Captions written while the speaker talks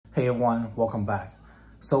Hey everyone, welcome back.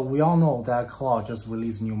 So we all know that Claude just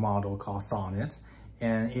released a new model called Sonnet,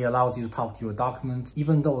 and it allows you to talk to your document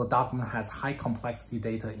even though the document has high complexity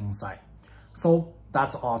data inside. So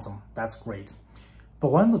that's awesome, that's great.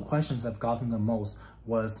 But one of the questions I've gotten the most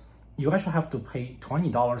was you actually have to pay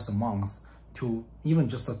 $20 a month to even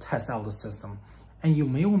just to test out the system. And you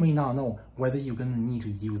may or may not know whether you're gonna need to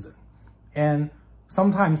use it. And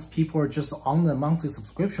sometimes people are just on the monthly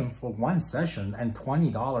subscription for one session and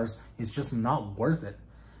 $20 is just not worth it.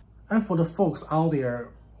 And for the folks out there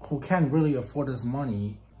who can't really afford this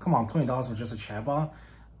money, come on, $20 for just a chatbot,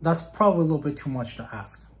 that's probably a little bit too much to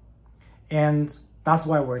ask. And that's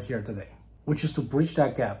why we're here today, which is to bridge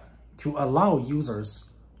that gap, to allow users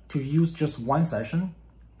to use just one session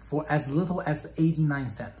for as little as 89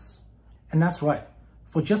 cents. And that's right,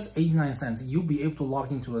 for just 89 cents, you'll be able to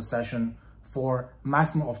log into a session for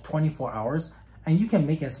maximum of 24 hours, and you can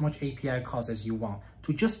make as much API calls as you want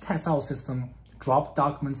to just test out the system, drop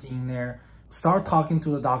documents in there, start talking to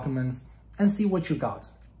the documents, and see what you got.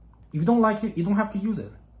 If you don't like it, you don't have to use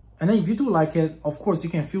it. And then if you do like it, of course, you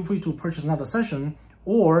can feel free to purchase another session,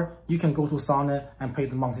 or you can go to Sonnet and pay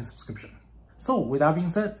the monthly subscription. So with that being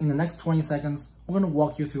said, in the next 20 seconds, we're going to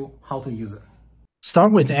walk you through how to use it.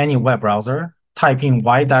 Start with any web browser, type in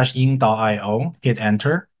y-in.io, hit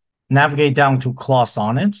enter, navigate down to Claude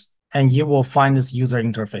Sonnet, and you will find this user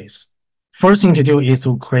interface. First thing to do is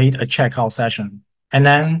to create a checkout session, and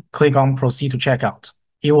then click on Proceed to Checkout.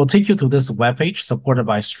 It will take you to this webpage supported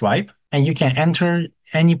by Stripe, and you can enter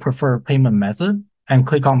any preferred payment method and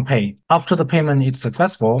click on Pay. After the payment is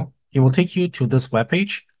successful, it will take you to this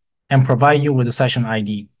webpage and provide you with a session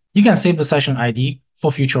ID. You can save the session ID for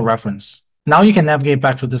future reference. Now you can navigate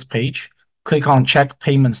back to this page, click on Check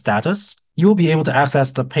Payment Status. You will be able to access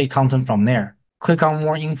the pay content from there. Click on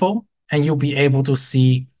More Info, and you'll be able to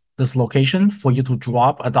see this location for you to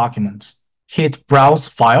drop a document. Hit Browse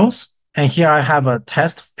Files, and here I have a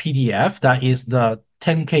test PDF that is the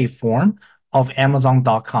 10K form of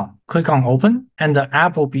Amazon.com. Click on Open, and the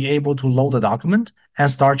app will be able to load the document and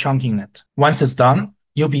start chunking it. Once it's done,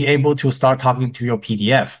 you'll be able to start talking to your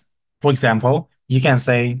PDF. For example, you can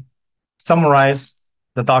say, summarize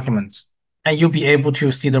the document, and you'll be able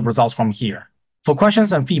to see the results from here. For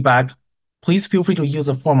questions and feedback, please feel free to use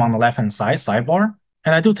the form on the left-hand side sidebar.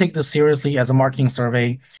 And I do take this seriously as a marketing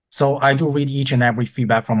survey, so I do read each and every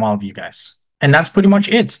feedback from all of you guys. And that's pretty much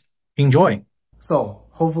it. Enjoy. So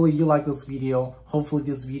hopefully you like this video. Hopefully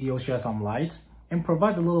this video sheds some light and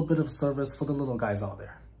provide a little bit of service for the little guys out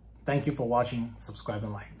there. Thank you for watching. Subscribe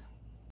and like.